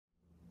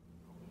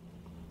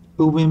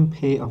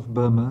Uwimpe of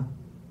Burma,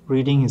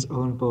 reading his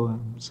own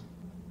poems.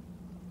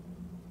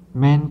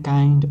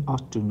 Mankind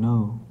ought to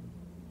know.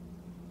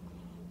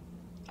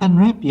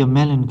 Unwrap your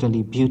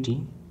melancholy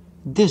beauty,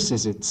 this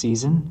is its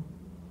season,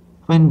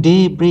 when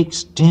day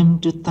breaks dim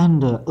to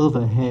thunder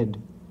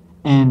overhead,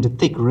 and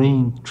thick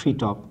rain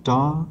treetop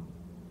tall.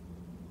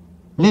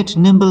 Let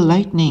nimble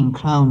lightning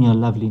crown your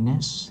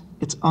loveliness,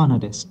 its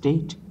honored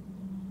estate,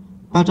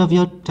 but of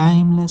your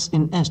timeless,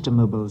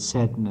 inestimable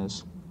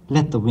sadness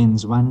let the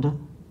winds wander.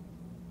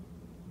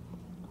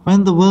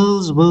 When the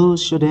world's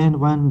woes should end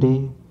one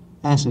day,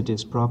 as it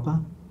is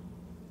proper,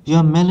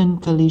 your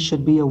melancholy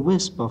should be a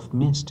wisp of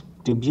mist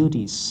to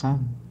beauty's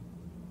sun.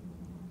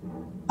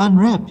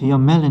 Unwrap your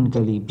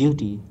melancholy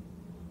beauty,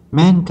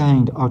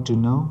 mankind ought to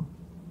know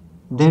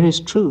there is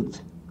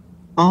truth,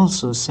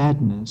 also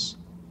sadness,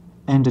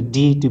 and a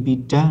deed to be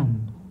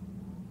done.